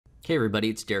Hey everybody,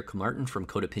 it's Derek Martin from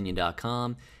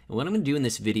CodeOpinion.com, and what I'm going to do in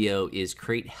this video is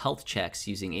create health checks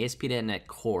using ASP.NET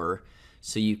Core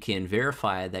so you can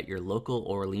verify that your local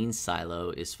Orleans silo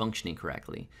is functioning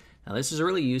correctly. Now this is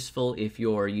really useful if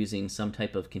you're using some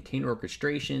type of container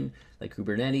orchestration like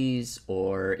Kubernetes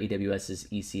or AWS's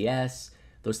ECS,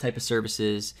 those type of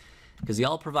services, because they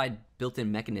all provide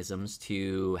built-in mechanisms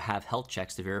to have health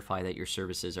checks to verify that your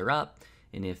services are up.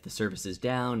 And if the service is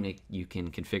down, you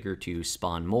can configure to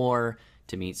spawn more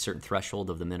to meet certain threshold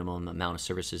of the minimum amount of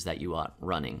services that you are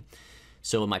running.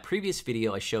 So in my previous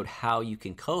video, I showed how you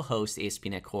can co-host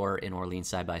ASP.NET Core and Orleans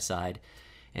side by side.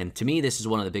 And to me, this is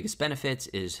one of the biggest benefits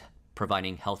is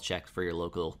providing health checks for your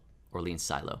local Orleans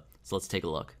silo. So let's take a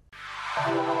look.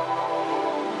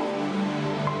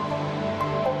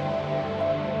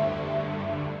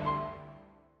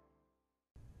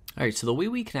 All right, so the way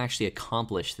we can actually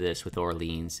accomplish this with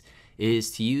Orleans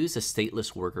is to use a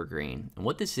stateless worker grain. And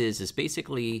what this is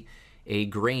basically a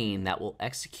grain that will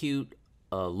execute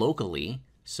locally,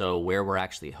 so where we're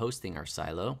actually hosting our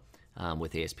silo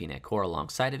with ASP.NET Core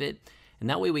alongside of it. And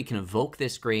that way we can invoke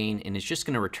this grain and it's just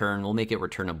gonna return, we'll make it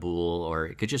return a bool, or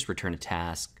it could just return a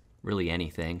task, really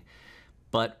anything.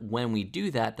 But when we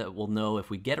do that, that we'll know if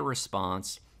we get a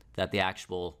response that the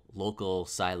actual local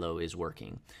silo is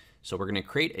working. So we're going to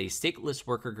create a stateless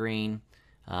worker grain,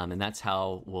 and that's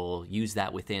how we'll use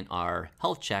that within our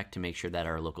health check to make sure that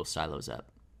our local silo's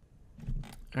up.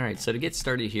 All right, so to get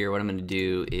started here, what I'm going to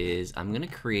do is I'm going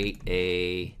to create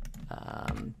a,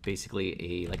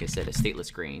 basically like I said, a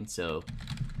stateless grain. So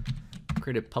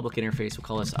create a public interface, we'll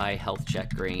call this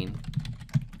iHealthCheck grain,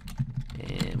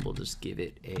 and we'll just give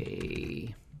it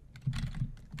a,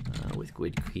 with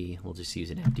GUID key, we'll just use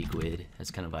an empty GUID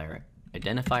as kind of our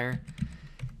identifier.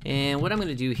 And what I'm going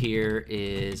to do here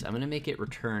is I'm going to make it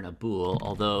return a bool,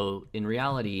 although in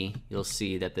reality you'll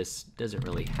see that this doesn't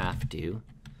really have to.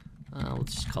 We'll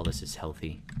just call this as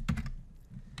healthy.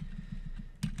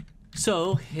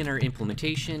 So in our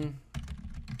implementation,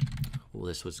 well,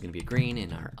 this was going to be a grain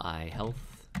in our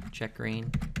iHealthCheck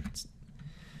grain.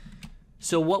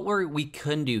 So what we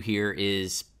can do here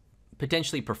is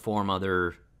potentially perform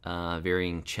other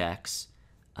varying checks,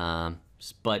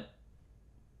 but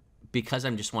because I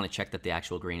just want to check that the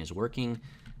actual grain is working,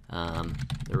 there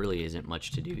really isn't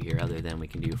much to do here other than we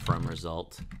can do from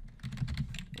result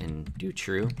and do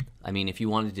true. I mean, if you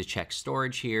wanted to check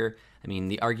storage here, I mean,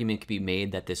 the argument could be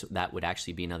made that that would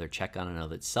actually be another check on and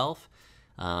of itself.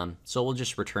 So we'll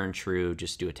just return true,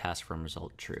 just do a task from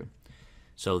result true.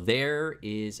 So there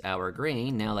is our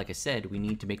grain. Now, like I said, we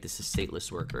need to make this a stateless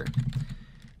worker.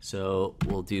 So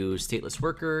we'll do stateless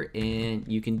worker, and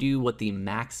you can do what the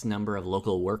max number of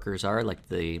local workers are, like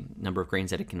the number of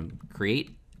grains that it can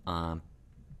create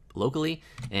locally,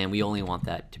 and we only want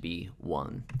that to be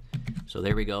 1. So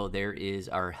there we go, there is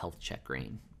our health check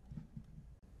grain.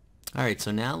 All right,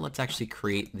 so now let's actually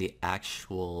create the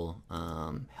actual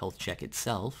health check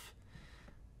itself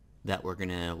that we're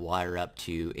gonna wire up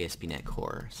to ASP.NET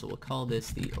Core. So we'll call this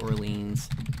the Orleans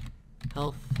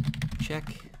health check.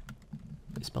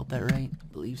 I spelled that right?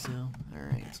 I believe so. All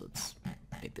right, so let's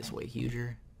make this way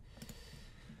huger.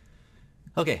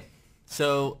 Okay,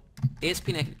 so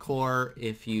ASP.NET Core,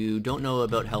 if you don't know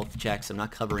about health checks, I'm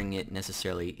not covering it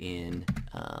necessarily in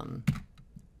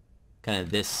kind of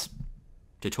this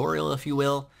tutorial, if you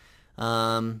will,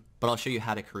 but I'll show you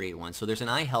how to create one. So there's an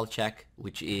iHealthCheck,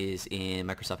 which is in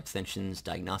Microsoft Extensions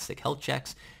Diagnostic Health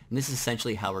Checks, and this is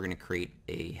essentially how we're going to create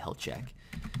a health check.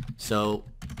 So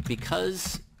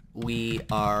because we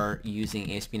are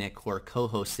using ASP.NET Core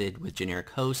co-hosted with generic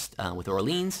host with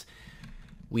Orleans,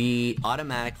 we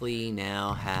automatically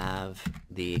now have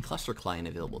the cluster client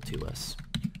available to us.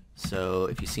 So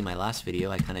if you see my last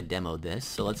video, I kind of demoed this.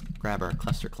 So let's grab our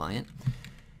cluster client.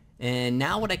 And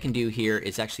now what I can do here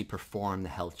is actually perform the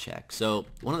health check. So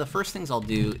one of the first things I'll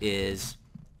do is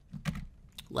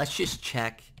let's just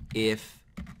check if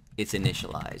it's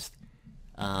initialized.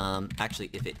 Actually,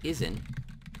 if it isn't,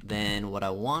 then what I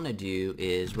want to do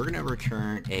is we're going to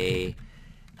return a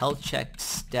health check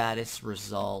status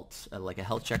result, like a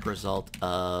health check result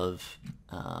of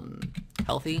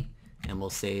healthy, and we'll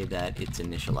say that it's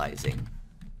initializing.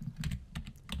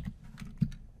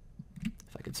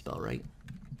 If I could spell right.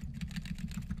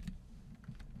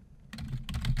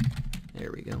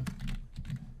 There we go.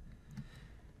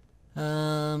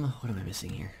 What am I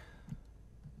missing here?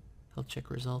 Health check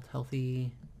result,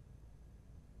 healthy.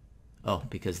 Oh,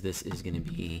 because this is going to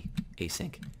be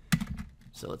async.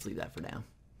 So let's leave that for now.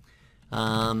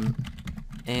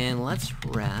 And let's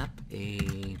wrap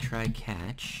a try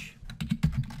catch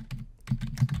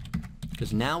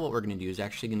Because now what we're going to do is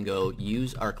actually going to go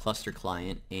use our cluster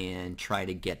client and try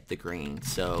to get the grain.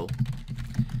 So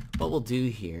what we'll do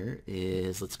here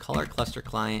is let's call our cluster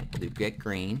client, we'll do get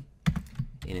grain,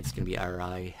 and it's going to be our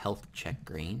health check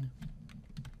grain.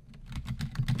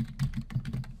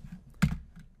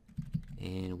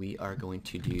 And we are going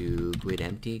to do grid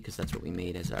empty because that's what we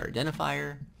made as our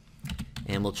identifier.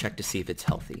 And we'll check to see if it's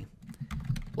healthy.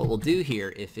 What we'll do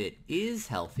here, if it is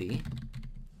healthy,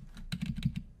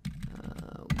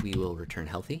 we will return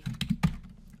healthy.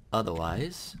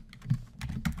 Otherwise,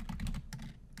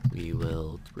 we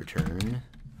will return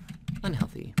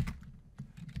unhealthy.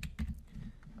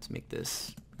 Let's make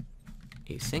this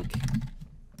async.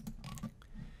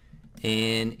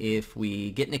 And if we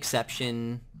get an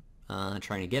exception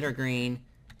trying to get our grain,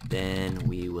 then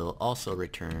we will also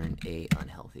return a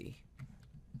unhealthy.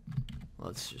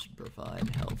 Let's just provide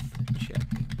health check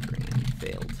grain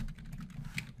failed.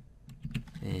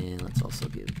 And let's also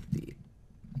give the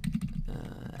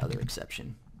other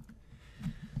exception.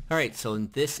 All right, so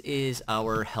this is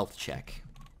our health check.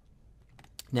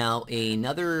 Now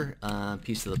another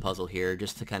piece of the puzzle here,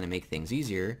 just to kind of make things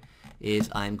easier,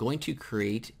 is I'm going to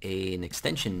create an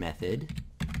extension method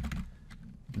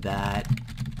that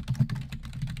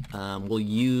we'll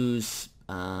use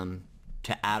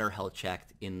to add our health check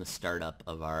in the startup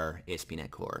of our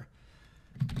aspnetcore.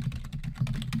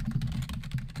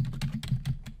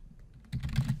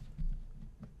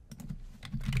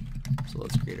 So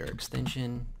let's create our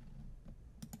extension.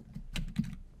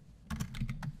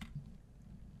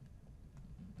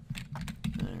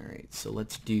 All right, so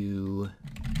let's do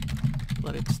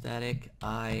static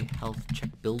I health check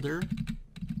builder.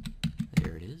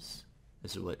 There it is.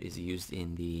 This is what is used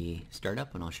in the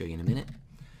startup, and I'll show you in a minute.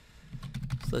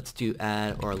 So let's do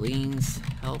add Orleans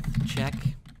health check,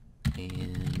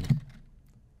 and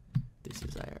this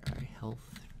is our health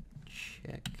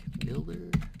check builder.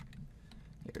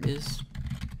 There it is.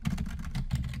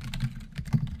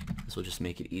 This will just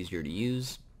make it easier to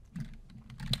use.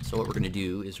 So what we're going to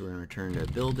do is we're going to return to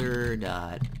builder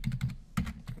dot,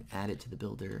 add it to the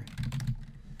builder.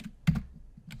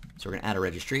 So we're going to add a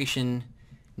registration.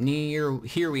 Here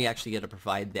we actually get to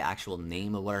provide the actual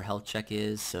name of what our health check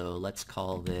is. So let's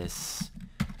call this,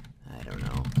 I don't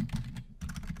know,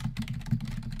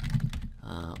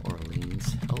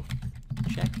 Orleans health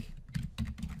check.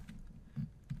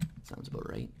 Sounds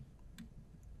about right.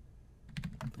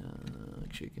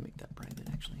 Actually, you can make that private,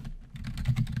 actually.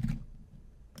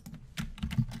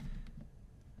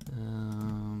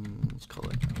 Let's call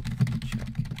it health check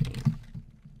name.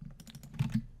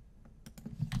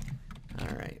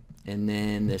 All right, and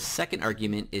then the second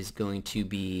argument is going to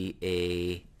be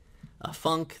a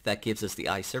func that gives us the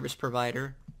iService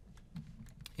provider,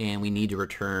 and we need to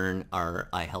return our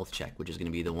iHealth check, which is going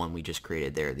to be the one we just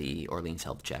created there, the Orleans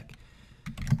health check.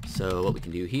 So what we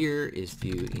can do here is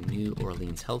do a new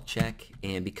Orleans health check,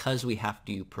 and because we have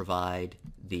to provide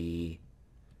the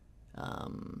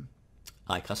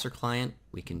iCluster client,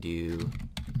 we can do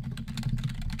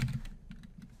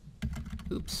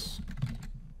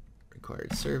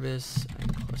required service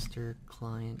iCluster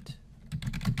client.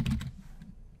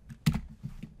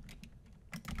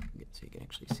 So you can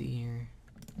actually see here.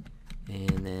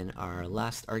 And then our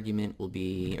last argument will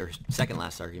be, or second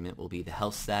last argument will be the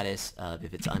health status of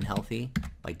if it's unhealthy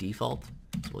by default.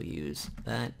 So we'll use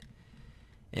that.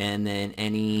 And then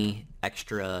any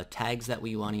extra tags that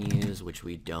we want to use, which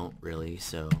we don't really,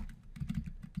 so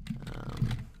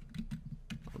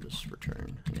I'll just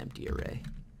return an empty array.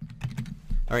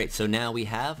 All right, so now we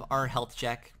have our health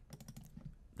check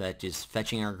that is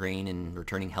fetching our grain and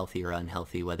returning healthy or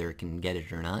unhealthy, whether it can get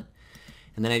it or not.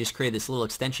 And then I just created this little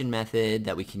extension method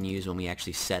that we can use when we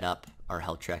actually set up our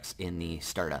health checks in the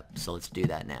startup. So let's do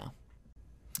that now.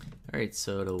 All right,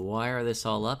 so to wire this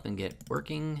all up and get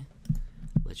working,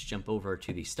 let's jump over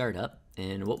to the startup.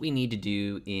 And what we need to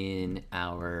do in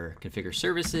our configure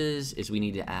services is we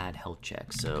need to add health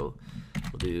checks. So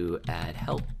we'll do add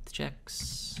health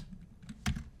checks.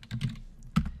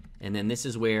 And then this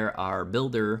is where our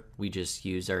builder, we just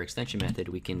use our extension method,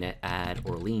 we can add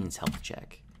Orleans health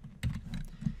check.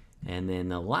 And then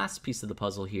the last piece of the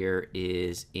puzzle here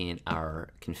is in our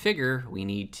configure, we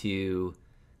need to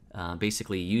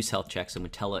basically use health checks, and we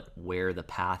tell it where the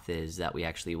path is that we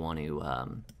actually want to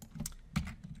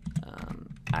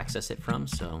access it from.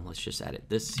 So let's just add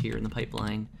this here in the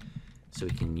pipeline. So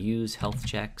we can use health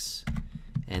checks.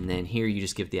 And then here you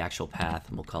just give the actual path,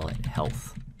 and we'll call it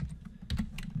health.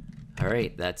 All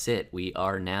right, that's it. We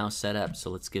are now set up.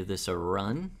 So let's give this a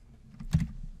run.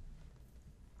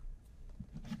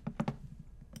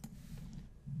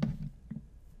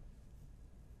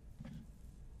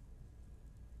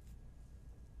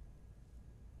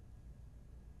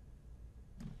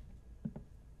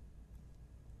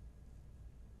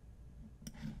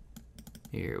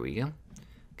 Here we go.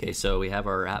 Okay, so we have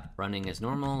our app running as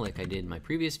normal, like I did in my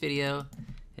previous video.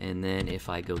 And then if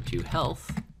I go to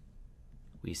health,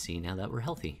 we see now that we're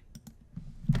healthy.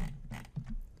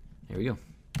 There we go.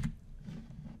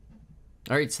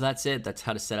 All right, so that's it. That's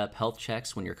how to set up health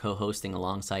checks when you're co-hosting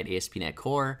alongside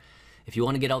aspnetcore. If you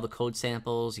want to get all the code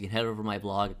samples, you can head over to my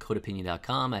blog at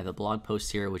codeopinion.com. I have a blog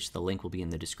post here, which the link will be in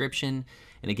the description.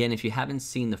 And again, if you haven't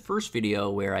seen the first video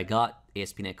where I got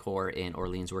aspnetcore and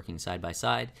Orleans working side by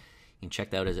side, you can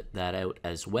check that out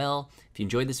as well. If you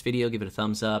enjoyed this video, give it a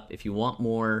thumbs up. If you want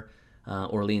more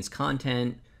Orleans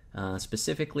content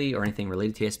specifically or anything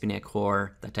related to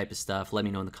aspnetcore, that type of stuff, let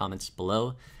me know in the comments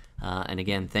below. And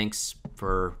again, thanks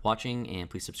for watching, and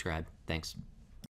please subscribe. Thanks.